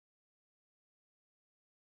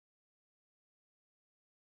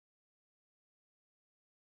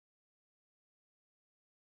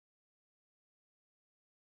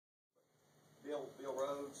Bill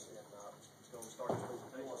Rhodes, and he's going to start his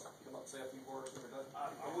presentation. He wants to come up and say a few words. I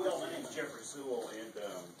will. My name is Jeffery Sewell, and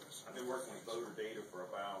I've been working with voter data for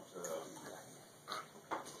about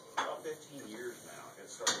 15 years now. I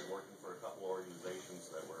started working for a couple of organizations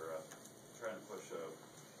that were trying to push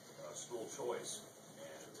school choice,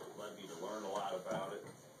 and it led me to learn a lot about it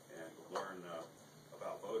and learn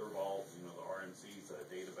about voter vault, the RNC's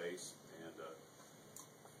database, and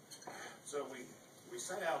so we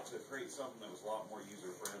set out to create something that was a lot more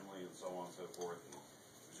user-friendly and so on and so forth. And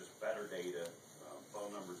it was just better data, phone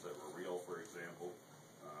numbers that were real, for example,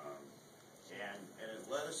 and it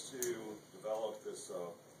led us to develop this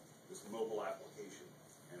mobile application,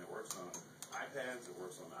 and it works on iPads, it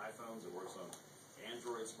works on iPhones, it works on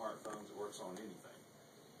Android smartphones, it works on anything,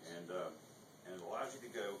 and it allows you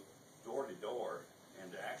to go door to door and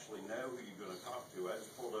to actually know who you're going to talk to. I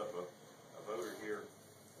just pulled up a voter here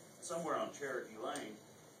somewhere on Cherokee Lane,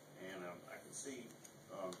 and I can see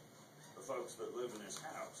the folks that live in this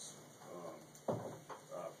house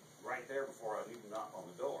right there before I even knock on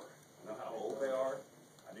the door. I know how old they are.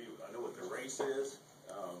 I know what their race is,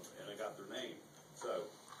 and I got their name. So,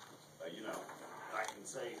 I can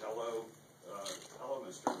say hello,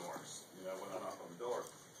 Mr. Morris. When I knock on the door,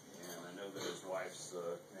 and I know that his wife's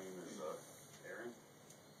name is Erin.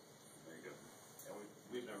 There you go. And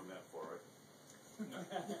we've never met before, right?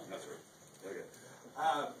 That's right. Okay.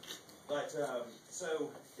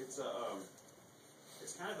 So it's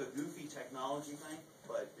kind of a goofy technology thing,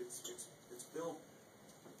 but it's built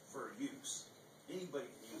for use. Anybody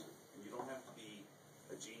can use it, and you don't have to be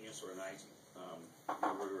a genius or an IT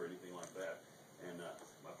guru or anything like that. And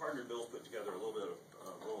my partner Bill's put together a little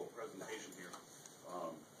presentation here,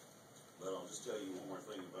 but I'll just tell you one more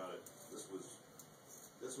thing about it. This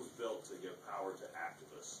was built to give power to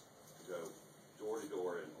activists to go door to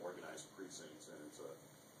door and organize precincts, and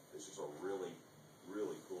it's just a really,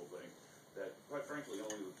 really cool thing that, quite frankly,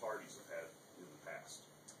 only the parties have had in the past.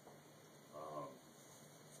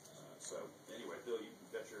 So anyway, Bill, you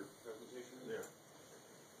got your presentation in there.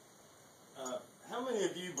 How many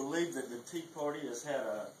of you believe that the Tea Party has had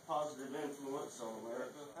a positive influence on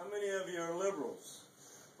America? How many of you are liberals,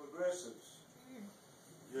 progressives?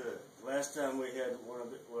 Good. Last time we had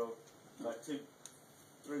about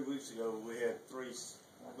 2-3 weeks ago, we had 3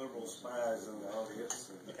 liberal spies in the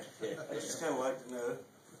audience. I just kind of like to know.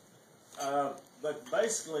 But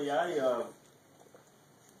basically, I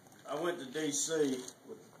went to D.C.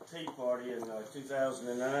 with the Tea Party in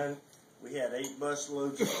 2009. We had 8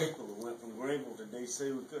 busloads of people that went from Greenville to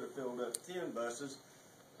D.C. We could have filled up 10 buses,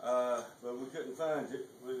 but we couldn't find it.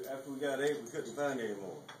 After we got 8, we couldn't find any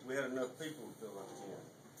more. We had enough people to fill up 10.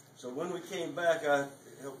 So when we came back, I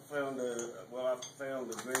found the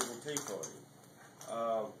Greenville Tea Party.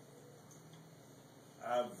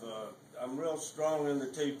 I'm real strong in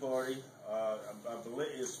the Tea Party. I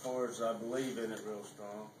believe, as far as I believe in it, real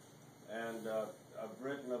strong. And I've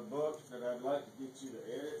written a book that I'd like to get you to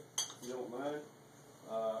edit, if you don't mind,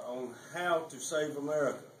 on how to save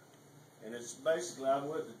America. And it's basically, I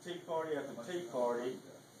went to Tea Party after Tea Party,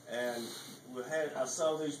 and I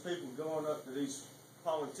saw these people going up to these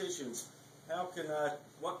politicians. What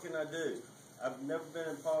can I do? I've never been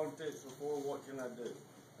in politics before. What can I do?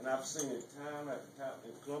 And I've seen it time after time.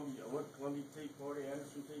 In Columbia, I went to Columbia Tea Party,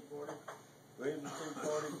 Anderson Tea Party, Greenville Tea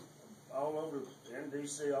Party, all over, in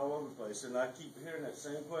D.C., all over the place. And I keep hearing that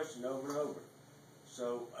same question over and over.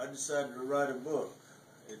 So I decided to write a book.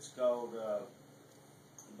 It's called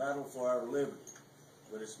Battle for Our Liberty.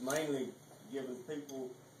 But it's mainly giving people,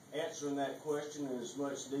 answering that question in as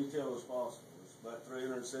much detail as possible. It's about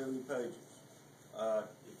 370 pages.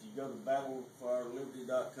 If you go to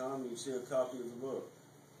battleforourliberty.com, you can see a copy of the book.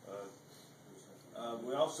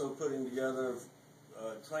 We're also putting together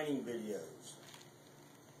training videos.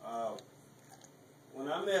 When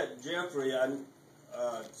I met Jeffery,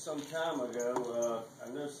 some time ago, I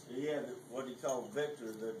noticed he had what he called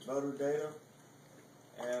Vector, the voter data,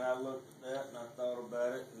 and I looked at that and I thought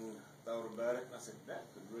about it, and I said, that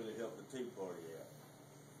could really help the Tea Party out.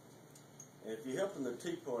 And if you're helping the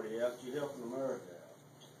Tea Party out, you're helping America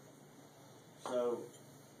out. So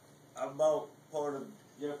I bought part of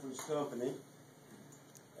Jeffrey's company,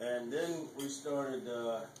 and then we started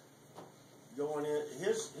going in.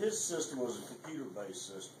 His system was a computer-based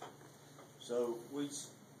system. So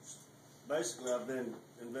basically I've been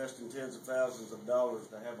investing tens of thousands of dollars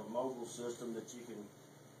to have a mobile system that you can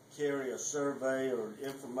carry a survey or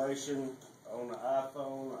information on an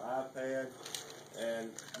iPhone or iPad,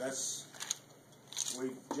 and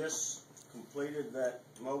we've just completed that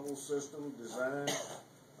mobile system design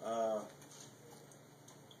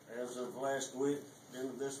as of last week, end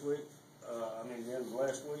of this week. the end of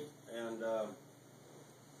last week, and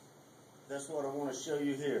that's what I want to show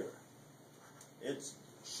you here. It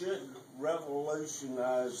should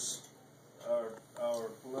revolutionize our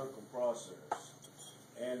political process.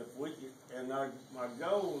 And if we can, and my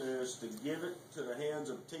goal is to give it to the hands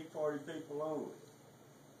of Tea Party people only.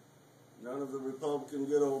 None of the Republican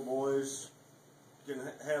good old boys can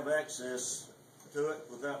have access to it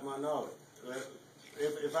without my knowledge.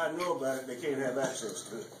 If I know about it, they can't have access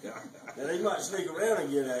to it. Now, they might sneak around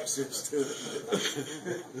and get access to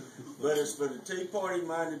it, but it's for the Tea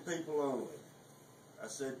Party-minded people only. I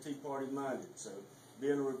said Tea Party-minded, so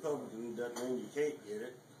being a Republican doesn't mean you can't get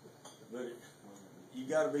it, but you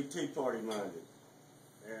got to be Tea Party-minded.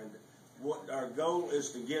 And what our goal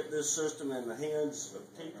is to get this system in the hands of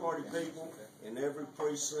Tea Party people in every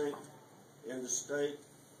precinct in the state,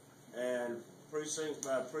 and precinct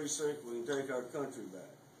by precinct, we can take our country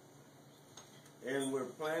back. And we're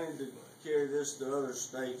planning to carry this to other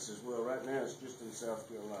states as well. Right now, it's just in South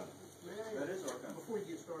Carolina. That is our country. Before you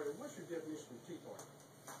get started, what's your definition of Tea Party?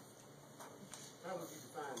 How would you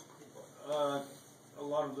define Tea Party? A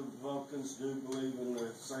lot of the Republicans do believe in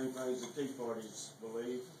the same things the Tea Parties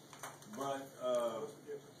believe, but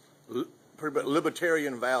pretty much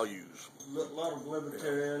libertarian values. a lot of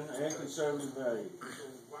libertarian and conservative values. So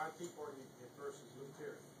why Tea Party versus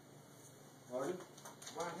Libertarian? Pardon?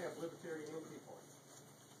 Why have Libertarian and Tea Party?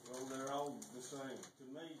 Well, they're all the same. To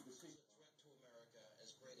me, the Tea threat to America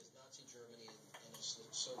as great as Nazi Germany and the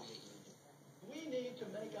Soviet Union. We need to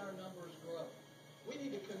make our numbers grow. We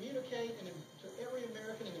need to communicate to every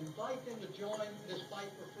American and invite them to join this fight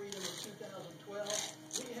for freedom in 2012.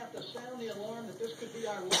 We have to sound the alarm that this could be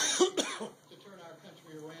our last to turn our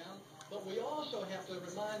country around. But we also have to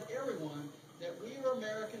remind everyone that we are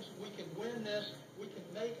Americans. We can win this. We can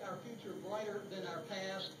make our future brighter than our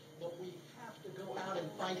past. But we have to go out and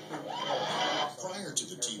fight for it. Prior to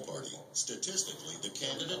the Tea Party, statistically, the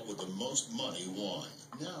candidate with the most money won.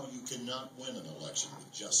 Now you cannot win an election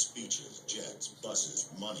with just speeches, jets,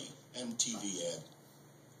 buses, money, and TV ad.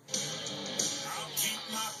 I'll keep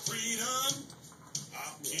my freedom.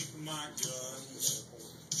 I'll keep my guns.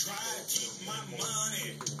 Try to keep my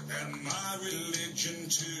money and my religion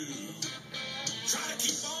too. Try to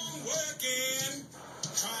keep on working.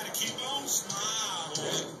 Try to keep on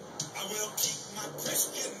smiling. I will keep my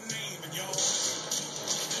Christian name in yours.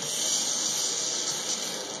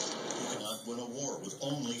 You cannot win a war with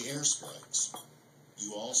only airstrikes.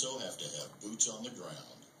 You also have to have boots on the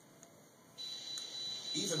ground.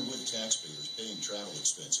 Even with taxpayers paying travel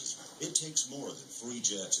expenses, it takes more than free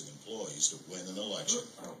jets and employees to win an election.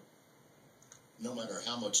 No matter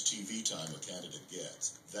how much TV time a candidate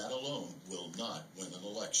gets, that alone will not win an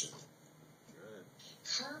election.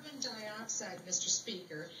 Carbon dioxide, Mr.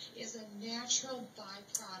 Speaker, is a natural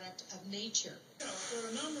byproduct of nature. There are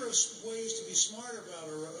a number of ways to be smart about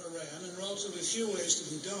Iran and relatively few ways to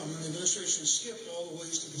be dumb, and the administration skipped all the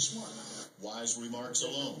ways to be smart. Wise remarks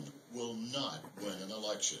alone will not win an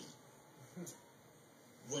election.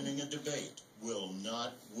 Winning a debate will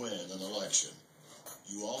not win an election.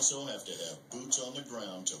 You also have to have boots on the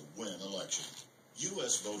ground to win elections.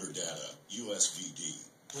 U.S. voter data, USVD,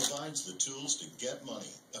 provides the tools to get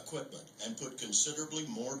money, equipment, and put considerably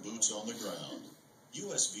more boots on the ground.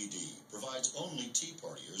 USVD provides only Tea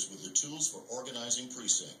Partiers with the tools for organizing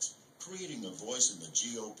precincts, creating a voice in the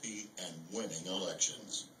GOP, and winning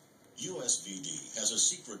elections. USVD has a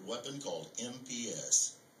secret weapon called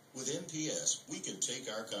MPS. With MPS, we can take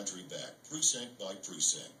our country back precinct by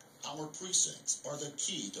precinct. Our precincts are the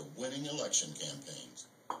key to winning election campaigns.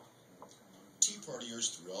 Tea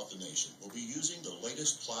Partiers throughout the nation will be using the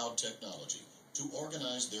latest cloud technology to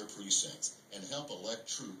organize their precincts and help elect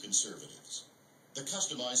true conservatives. The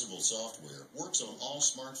customizable software works on all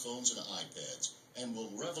smartphones and iPads and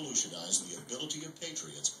will revolutionize the ability of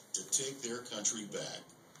patriots to take their country back.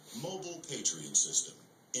 Mobile Patriot System,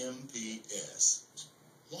 MPS.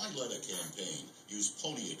 Why let a campaign use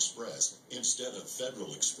Pony Express instead of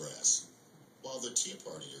Federal Express? While the Tea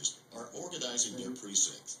Partiers are organizing their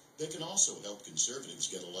precincts, they can also help conservatives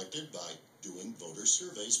get elected by doing voter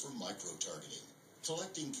surveys for micro-targeting,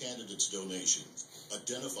 collecting candidates' donations,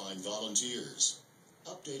 identifying volunteers,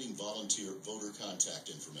 updating volunteer voter contact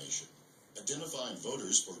information, identifying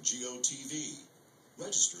voters for GOTV,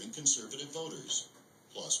 registering conservative voters,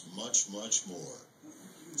 plus much, much more.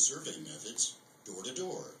 Survey methods,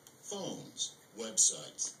 door-to-door, phones,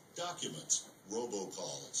 websites, documents,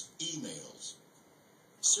 robocalls, emails.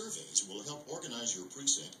 Surveys will help organize your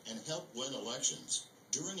precinct and help win elections.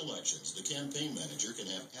 During elections, the campaign manager can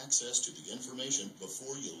have access to the information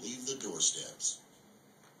before you leave the doorsteps.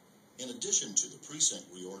 In addition to the precinct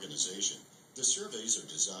reorganization, the surveys are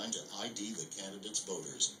designed to ID the candidates'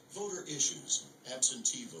 voters, voter issues,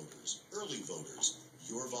 absentee voters, early voters,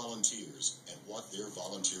 your volunteers, and what they're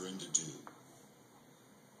volunteering to do.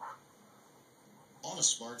 On a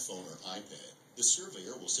smartphone or iPad, the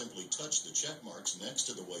surveyor will simply touch the check marks next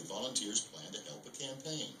to the way volunteers plan to help a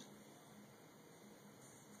campaign.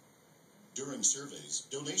 During surveys,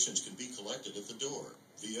 donations can be collected at the door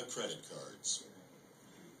via credit cards.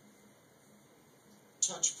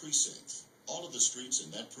 Touch precincts. All of the streets in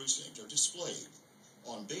that precinct are displayed.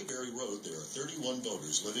 On Bayberry Road, there are 31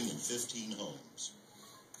 voters living in 15 homes.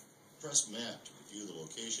 Press map to review the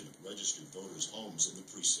location of registered voters' homes in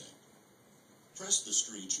the precinct. Press the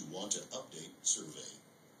street you want to update survey.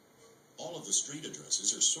 All of the street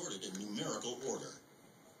addresses are sorted in numerical order.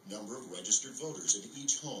 Number of registered voters in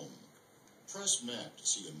each home. Press map to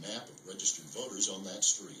see a map of registered voters on that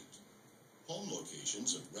street. Home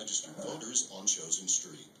locations of registered voters on chosen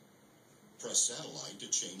street. Press satellite to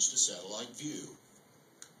change to satellite view.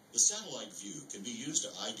 The satellite view can be used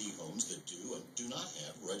to ID homes that do and do not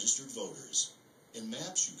have registered voters. In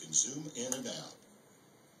maps, you can zoom in and out.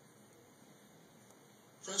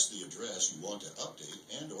 Press the address you want to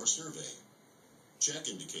update and or survey. Check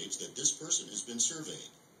indicates that this person has been surveyed.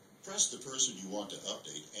 Press the person you want to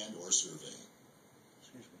update and or survey.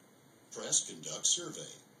 Press Conduct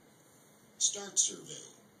Survey. Start survey.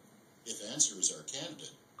 If answers are candidate,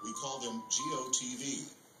 we call them GOTV.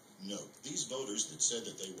 Note, these voters that said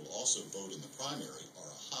that they will also vote in the primary are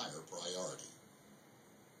a higher priority.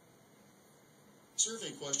 Survey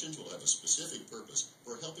questions will have a specific purpose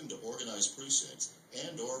for helping to organize precincts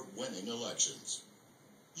and or winning elections.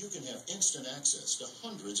 You can have instant access to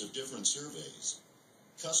hundreds of different surveys.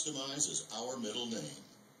 Customize as our middle name.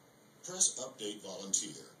 Press Update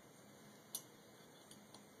Volunteer.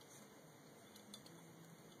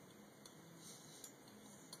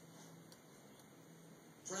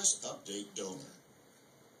 Press Update Donor.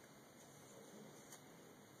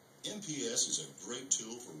 MPS is a great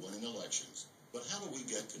tool for winning elections, but how do we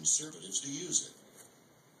get conservatives to use it?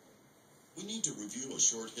 We need to review a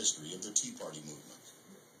short history of the Tea Party movement.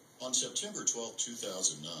 On September 12,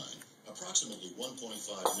 2009, approximately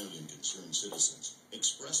 1.5 million concerned citizens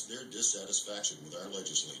expressed their dissatisfaction with our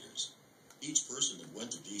legislators. Each person that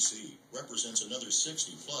went to D.C. represents another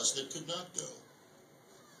 60 plus that could not go.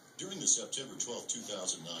 During the September 12,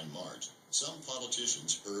 2009 march, some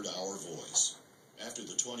politicians heard our voice. After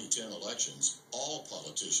the 2010 elections, all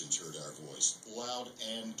politicians heard our voice, loud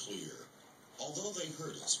and clear. Although they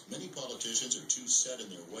heard us, many politicians are too set in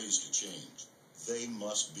their ways to change. They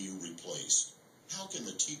must be replaced. How can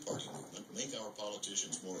the Tea Party movement make our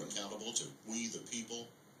politicians more accountable to we the people?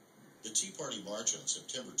 The Tea Party march on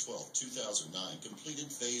September 12, 2009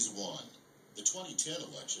 completed Phase 1. The 2010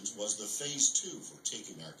 elections was the Phase 2 for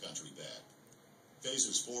taking our country back.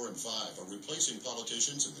 Phases 4 and 5 are replacing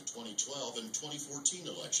politicians in the 2012 and 2014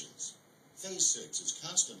 elections. Phase 6 is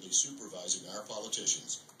constantly supervising our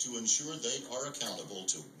politicians to ensure they are accountable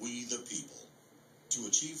to we the people. To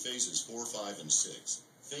achieve Phases 4, 5, and 6,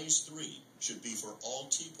 Phase 3 should be for all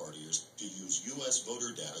Tea Partiers to use U.S.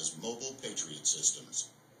 voter data's Mobile Patriot Systems.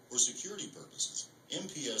 For security purposes,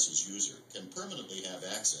 MPS's user can permanently have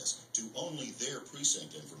access to only their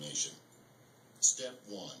precinct information. Step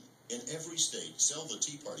 1. In every state, sell the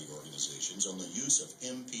Tea Party organizations on the use of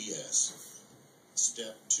MPS.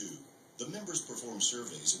 Step 2. The members perform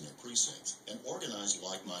surveys in their precincts and organize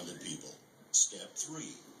like-minded people. Step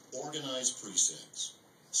 3. Organize precincts.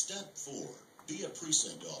 Step 4. Be a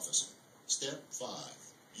precinct officer. Step 5.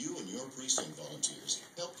 You and your precinct volunteers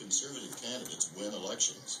help conservative candidates win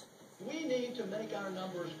elections. We need to make our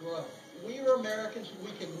numbers grow. We are Americans.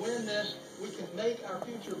 We can win this. We can make our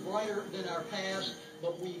future brighter than our past,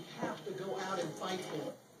 but we have to go out and fight for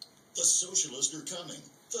it. The socialists are coming.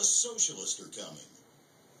 The socialists are coming.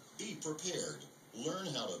 Be prepared. Learn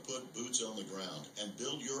how to put boots on the ground and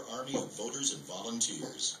build your army of voters and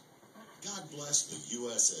volunteers. God bless the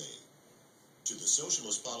USA. To the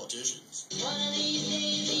socialist politicians. One of these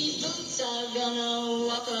days, these boots are gonna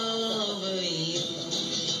walk all over you.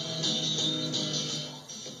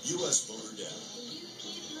 U.S. voter data.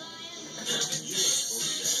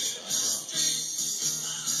 USVoterData.com.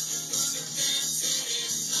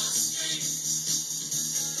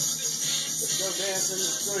 Let's go dance in the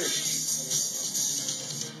street.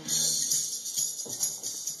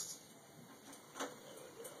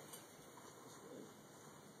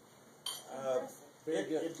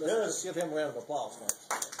 Let's give him a round of applause, folks.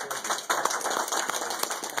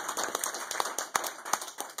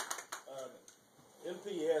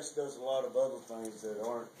 MPS MPS does a lot of other things that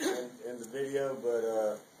aren't in the video,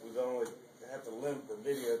 but we've only have to limit the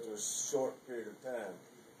video to a short period of time.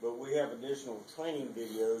 But we have additional training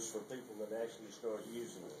videos for people that actually start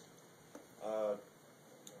using it.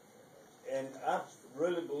 And I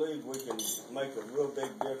really believe we can make a real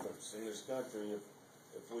big difference in this country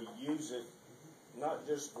if we use it, not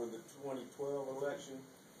just for the 2012 election,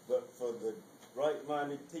 but for the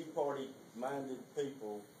right-minded, Tea Party-minded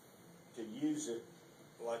people to use it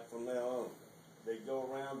like from now on. They go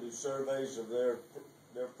around, do surveys of their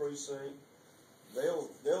precinct. They'll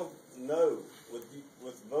know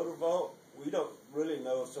with voter vault. We don't really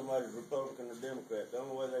know if somebody's Republican or Democrat. The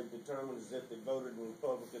only way they determine is if they voted in the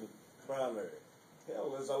Republican primary.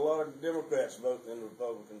 Hell, there's a lot of Democrats voting in the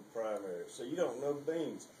Republican primary, so you don't know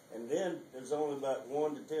beans. And then there's only about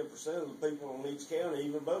 1 to 10% of the people in each county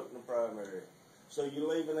even vote in the primary. So you're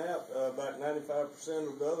leaving out about 95%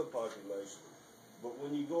 of the other population. But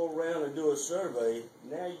when you go around and do a survey,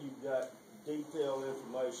 now you've got detailed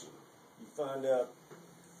information. You find out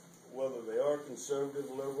whether they are conservative,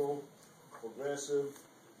 liberal, progressive.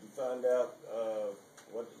 You find out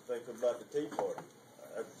what they think about the Tea Party.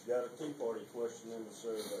 I've got a Tea Party question in the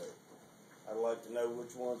survey. I'd like to know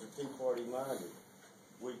which ones are Tea Party minded.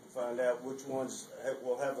 We can find out which ones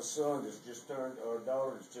will have a son that's just turned, or a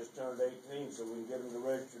daughter that's just turned 18, so we can get them to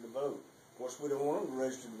register to vote. Of course, we don't want them to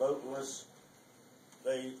register to vote unless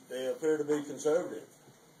they appear to be conservative.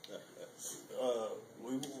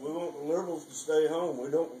 We want the liberals to stay home. We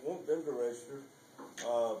don't want them to register.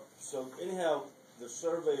 So anyhow, the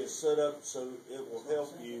survey is set up so it will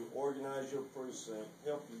help you organize your precinct,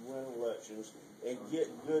 help you win elections, and get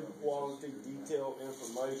good quality, detailed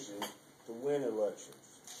information to win elections.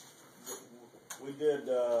 We did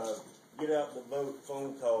get out the vote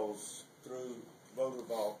phone calls through Voter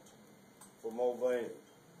Vault for Mulvaney.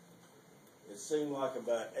 It seemed like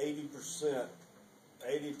about 80 to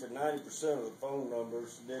 90% of the phone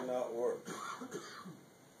numbers did not work.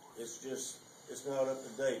 It's not up to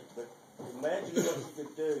date. But imagine what you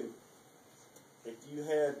could do if you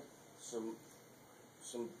had some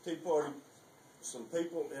Tea Party, some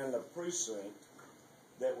people in the precinct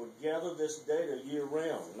that would gather this data year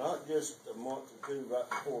round, not just a month or two right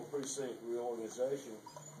before precinct reorganization,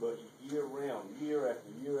 but year round, year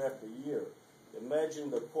after year after year. Imagine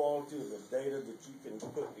the quality of the data that you can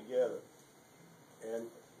put together,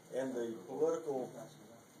 and the political,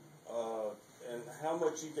 and how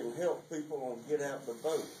much you can help people on get out the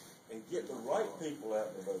vote, and get the right people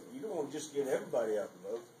out the vote. You don't want to just get everybody out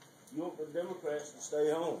the vote. You want the Democrats to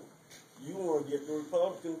stay home. You want to get the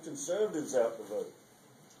Republican conservatives out the vote.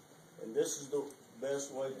 And this is the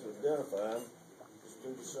best way to identify them, is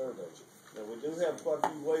through the survey. Now, we do have quite a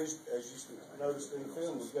few ways, as you noticed in the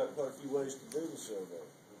film, we've got quite a few ways to do the survey.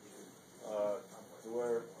 To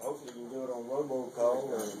where hopefully you can do it on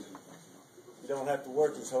robocall, and you don't have to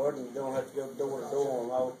work as hard, and you don't have to go door to door on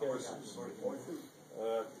all cases.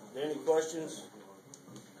 Any questions?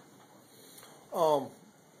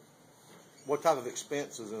 What type of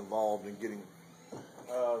expense is involved in getting?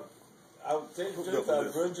 I would think if I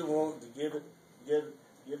originally wanted to give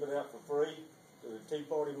it out for free to the Tea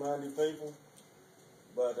Party minded people,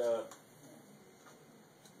 but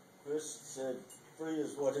Chris said free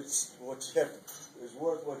is what you have to, is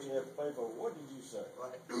worth what you have to pay for. What did you say?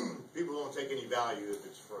 People don't take any value if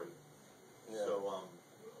it's free. Yeah. So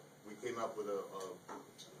we came up with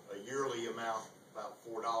a yearly amount, about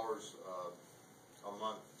 $4 a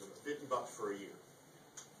month, $50 for a year,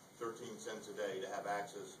 13 cents a day to have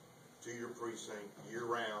access to your precinct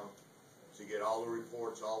year-round, to get all the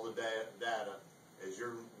reports, all the data. As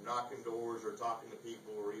you're knocking doors or talking to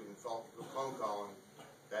people or even phone calling,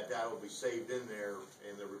 that data will be saved in there,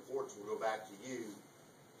 and the reports will go back to you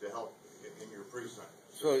to help in your precinct.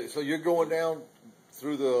 So you're going down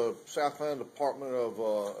through the South Carolina Department of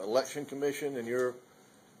Election Commission, and you're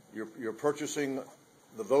purchasing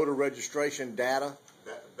the voter registration data.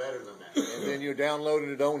 Better than that. And then you're downloading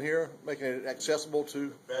it on here, making it accessible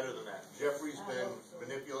to. Better than that. Jeffrey's been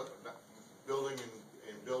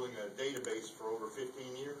building a database for over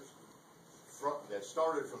 15 years. That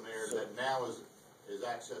started from there. That now is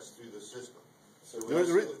access through the system. So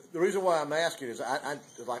the reason why I'm asking is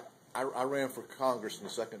I ran for Congress in the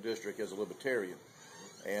 2nd District as a Libertarian,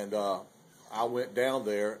 and I went down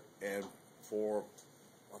there, and for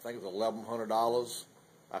I think it was $1,100.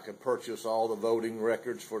 I could purchase all the voting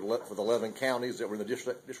records for the 11 counties that were in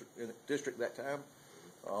the district that time.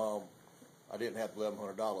 I didn't have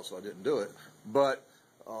 $1,100, so I didn't do it. But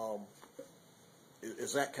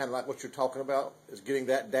is that kind of like what you're talking about? Is getting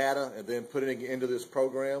that data and then putting it into this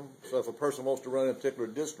program? So if a person wants to run in a particular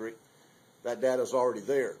district, that data's already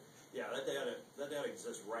there. Yeah, that data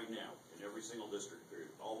exists right now in every single district period.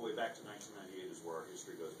 All the way back to 1998 is where our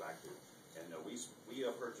history goes back to. And we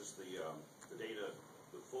purchased the data,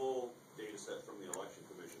 the full data set from the Election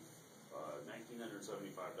Commission, $1,975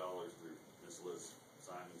 through Miss Liz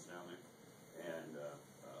Simon's down there, and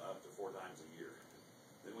up to 4 times a year.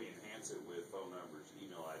 Then we enhance it with phone numbers,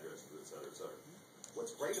 email addresses, et cetera, et cetera.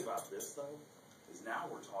 What's great about this, though, is now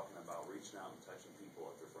we're talking about reaching out and touching people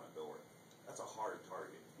at their front door. That's a hard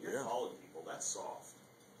target. You're calling people, that's soft.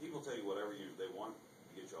 People tell you whatever they want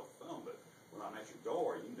to get you off the phone, but when I'm at your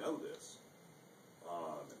door, you know this.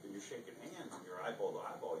 And you're shaking hands and you're eyeball to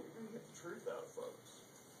eyeball, you're going to get the truth out of folks.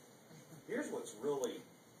 Here's what's really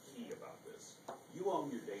key about this. You own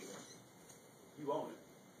your data. You own it.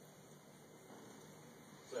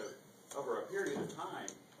 So over a period of time,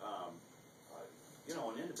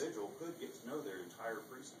 an individual could get to know their entire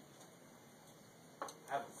precinct.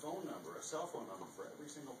 Have a phone number, a cell phone number for every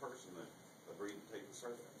single person that agreed to take the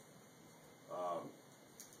survey.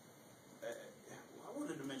 I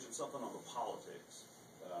wanted to mention something on the politics,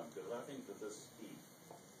 because I think that this is key.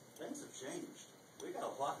 Things have changed. We got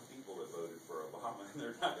a lot of people that voted for Obama, and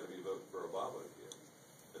they're not going to be voting for Obama again.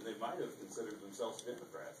 And they might have considered themselves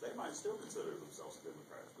Democrats. They might still consider themselves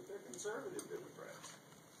Democrats, but they're conservative Democrats.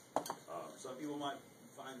 Some people might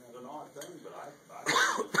find that an odd thing, but I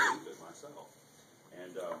believe it myself.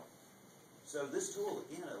 And so this tool,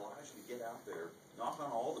 again, allows you to get out there, knock on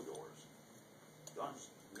all the doors, not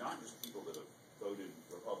just people that have voted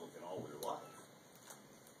Republican all their life,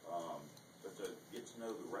 but to get to know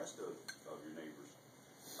the rest of your neighbors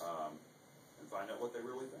and find out what they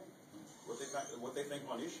really think, what they think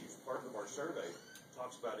on issues. Part of our survey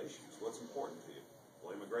talks about issues. What's important to you?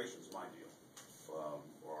 Well, immigration's my deal,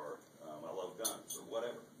 or I love guns, or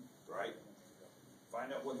whatever. Right?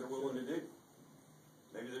 Find out what they're willing to do.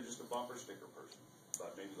 Maybe they're just a bumper sticker person,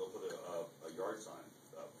 but maybe they'll put a yard sign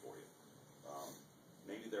up for you.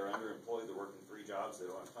 Maybe they're underemployed, they're working 3 jobs, they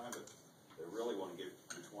don't have time, but they really want to give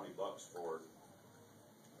you $20 for,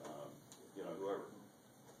 whoever,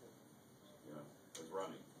 is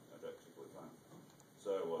running at that particular time.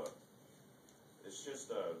 So, it's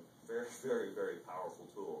just a very, very, very powerful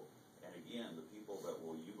tool. And again, the people that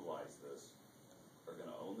will utilize this are going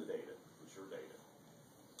to own the data. It's your data.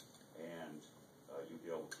 And you'll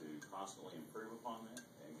be able to constantly improve upon that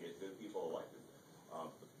and get good people elected.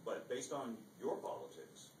 But based on your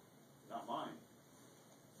politics, not mine.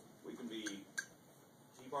 We can be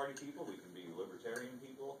Tea Party people, we can be Libertarian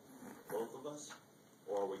people, both of us,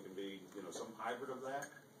 or we can be, some hybrid of that,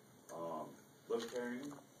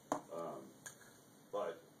 Libertarian,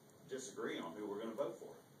 but disagree on who we're going to vote for.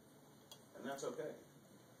 And that's okay.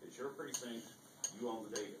 It's your precinct, you own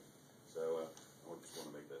the data. So I just want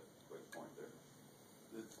to make that quick point there.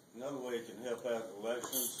 Another way it can help out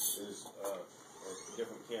elections is,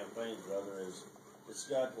 different campaigns rather, is it's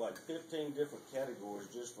got like 15 different categories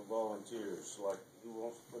just for volunteers, like who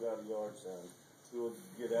wants to put out a yard sign, who will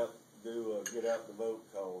get out the vote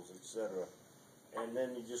calls, etc. And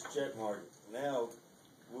then you just check mark it. Now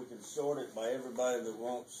we can sort it by everybody that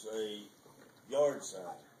wants a yard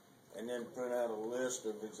sign, and then print out a list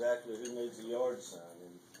of exactly who needs a yard sign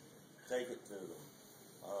and take it to them.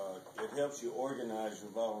 It helps you organize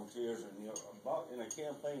your volunteers, and in a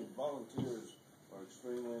campaign, volunteers are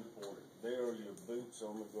extremely important. They are your boots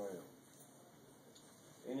on the ground.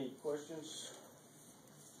 Any questions?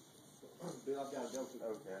 Bill, I've got to go to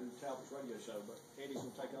Talbot's radio show, but Eddie's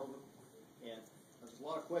going to take over, and there's a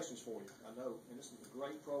lot of questions for you, I know, and this is a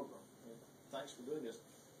great program, and thanks for doing this.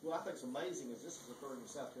 What I think is amazing is this is occurring in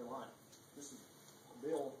South Carolina.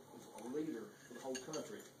 Bill is a leader for the whole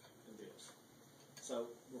country in this. So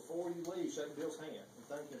before you leave, shake Bill's hand and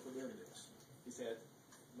thank him for doing this. He's had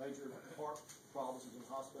major heart problems, he's in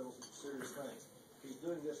hospitals, and serious things. He's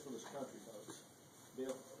doing this for this country, folks.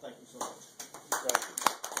 Bill, thank you so much. Thank you.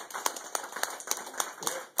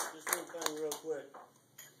 Just one thing real quick.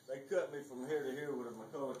 They cut me from here to here with a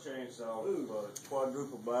McCullough chainsaw for a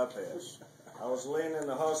quadruple bypass. I was laying in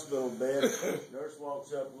the hospital bed. Nurse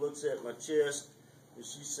walks up, looks at my chest, and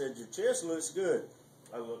she said, "Your chest looks good."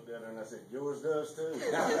 I looked at her and I said, "Yours does too."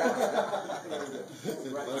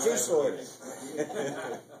 True story.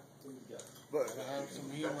 But I have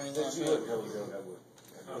some humor in that.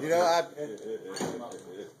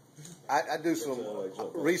 I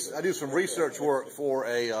do some research work for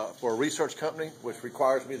a research company, which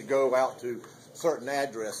requires me to go out to certain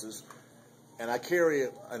addresses, and I carry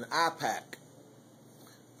an iPack.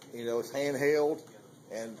 It's handheld,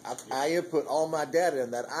 and I input all my data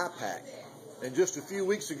in that iPack. And just a few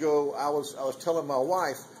weeks ago, I was telling my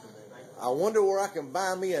wife, I wonder where I can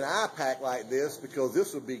buy me an iPack like this, because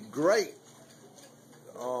this would be great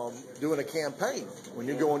doing a campaign when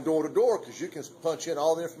you're going door to door, because you can punch in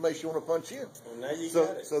all the information you want to punch in. Well, now you So,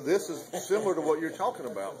 got it. so this is similar to what you're talking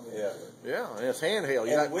about. Yeah. Yeah, and it's handheld.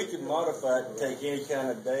 And we can modify it to take any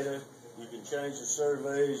kind of data. You can change the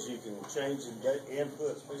surveys. You can change the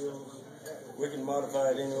input fields. We can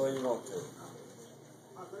modify it any way you want to.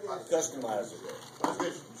 Customize it. I was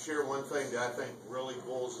going to share one thing that I think really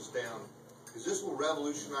boils us down, because this will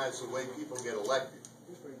revolutionize the way people get elected,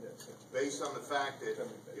 based on the fact that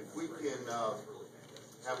if we can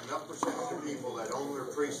have enough percentage of people that own their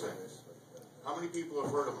precincts. How many people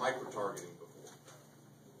have heard of micro-targeting before?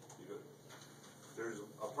 There's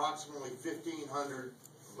approximately 1,500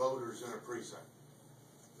 voters in a precinct.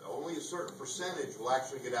 Now, only a certain percentage will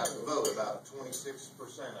actually get out to vote, about 26%,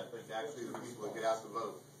 I think, actually, the people that get out to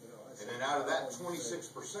vote. And then out of that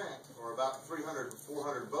 26%, or about 300 to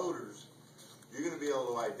 400 voters, you're going to be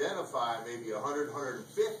able to identify maybe 100,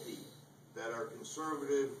 150 that are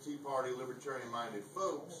conservative, Tea Party, libertarian-minded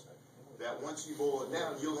folks, that once you boil it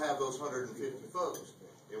down, you'll have those 150 folks.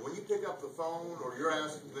 And when you pick up the phone or you're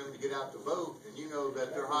asking them to get out to vote, and you know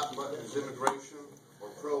that their hot button is immigration or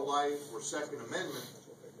pro-life or Second Amendment,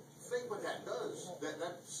 think what that does.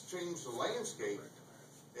 That's changed the landscape.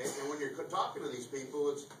 And when you're talking to these people,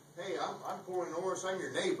 it's, hey, I'm Corey Norris, I'm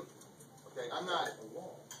your neighbor. Okay, I'm not,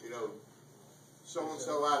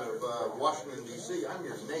 so-and-so out of Washington, D.C., I'm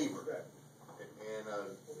your neighbor. And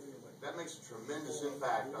that makes a tremendous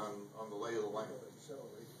impact on the lay of the land.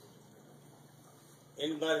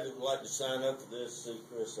 Anybody that would like to sign up for this, see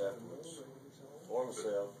Chris afterwards, or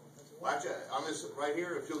myself. Watch it. On this right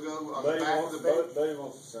here, if you'll go on the back of the page. Buddy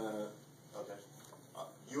wants to sign up. Okay.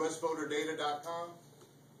 usvoterdata.com,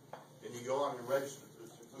 and you go on and register.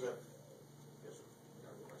 Yes, sir.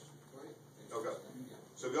 Okay.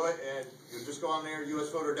 So go ahead and you just go on there, US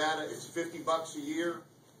Voter Data. It's $50 a year.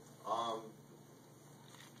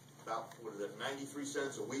 About, 93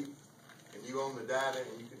 cents a week. And you own the data,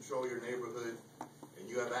 and you control your neighborhood, and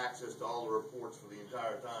you have access to all the reports for the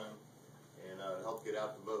entire time, and help get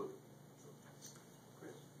out to vote.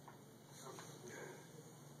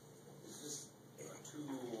 Is this a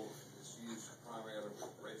tool that's used primarily with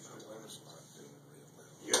registered voters?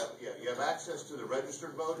 You have access to the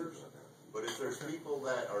registered voters, but if there's people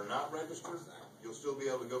that are not registered, you'll still be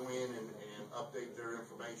able to go in and update their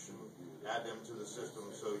information, add them to the system,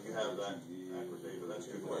 so you have that accurate data. That's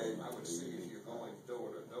a good way. I would say if you're going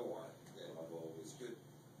door to door, then it's good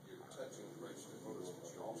you're touching the registered voters,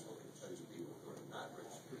 but you also can touch people who are not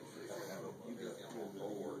registered. You get them on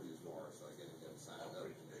board as far as getting them signed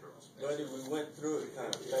up. Buddy, we went through it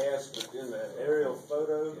kind of fast, but in the aerial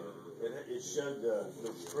photo, it showed the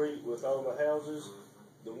street with all the houses.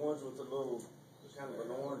 The ones with the little kind of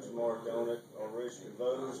an orange mark on it are registered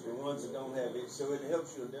voters. The ones that don't have it, so it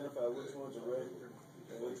helps you identify which ones are registered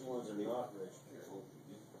and which ones are not registered.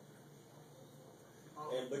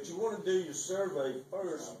 But you want to do your survey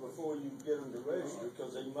first before you get them to register,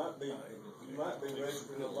 because you might be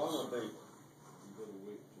registering a lot of people.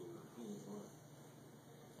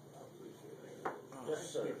 Yes,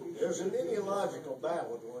 sir. There's an ideological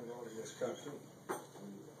battle going on in this country,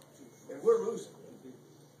 and we're losing.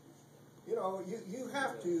 You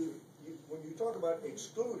have to, when you talk about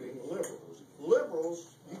excluding liberals,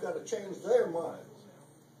 you got to change their minds.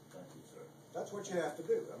 That's what you have to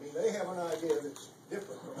do. I mean, they have an idea that's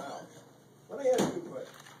different from ours. Let me ask you a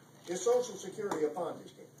question. Is Social Security a Ponzi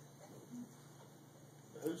scheme?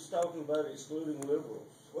 Who's talking about excluding liberals?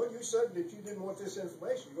 Well, you said that you didn't want this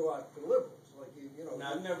information to go out to liberals. No,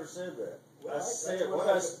 I never said that. Well, I said what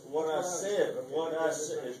I said.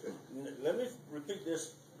 Let me repeat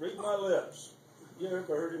this. Read my lips. You ever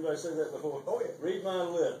heard anybody say that before? Oh, yeah. Read my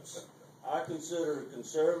lips. I consider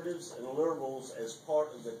conservatives and liberals as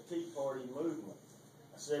part of the Tea Party movement.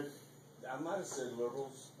 I might have said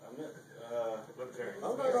liberals. I meant libertarian.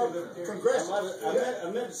 I'm talking about progressive. I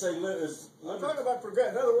meant to say liberals. I'm talking about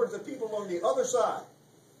progressive. In other words, the people on the other side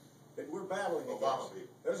that we're battling against.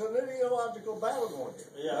 There's an ideological battle going here.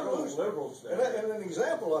 Yeah, I know liberals. And an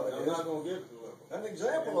example of it I'm not going to give it to liberals. An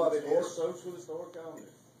example of it is socialist or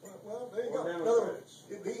communist. Well, there you go. In other words,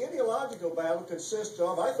 the ideological battle consists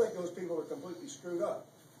of, I think those people are completely screwed up,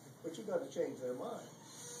 but you've got to change their mind.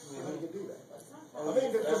 How do you do that? I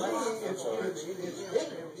mean, to me, it's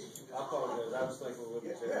ignorance. I apologize. I was thinking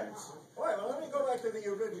libertarians. All right, well, let me go back to the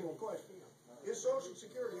original question. Is Social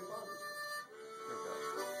Security a Ponzi?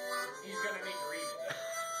 He's going to need to read it.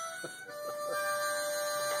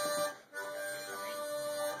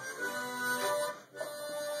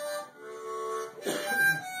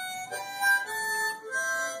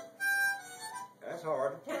 that's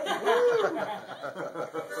hard.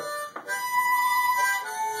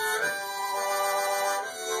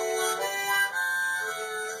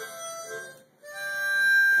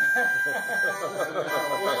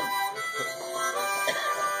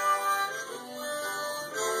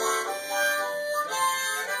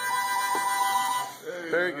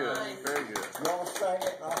 Very good. Very good. Y'all sang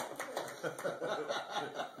it.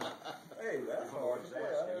 Hey, that's hard to play. I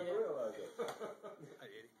didn't realize it.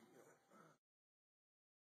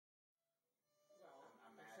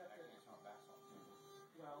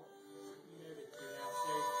 Well, you know that you're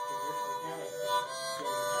downstairs because you're from county.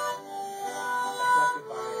 Abducted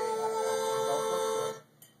by a golf club.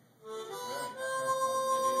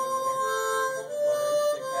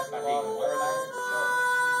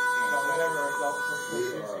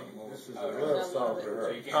 This is a real song for her.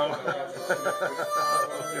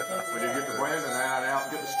 When you get the Brandon out,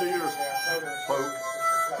 get the Steelers folk.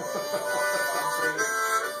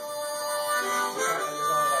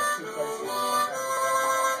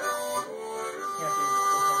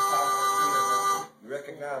 You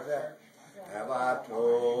recognize that? Have I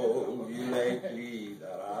told you lately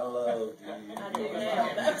that I love you?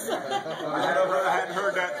 I hadn't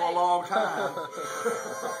heard that for a long time.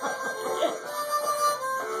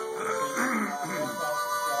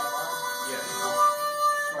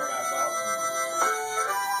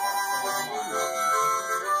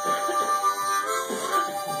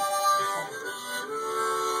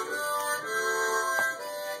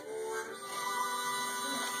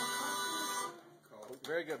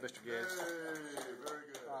 Very good, Mr. Gaines. Hey, very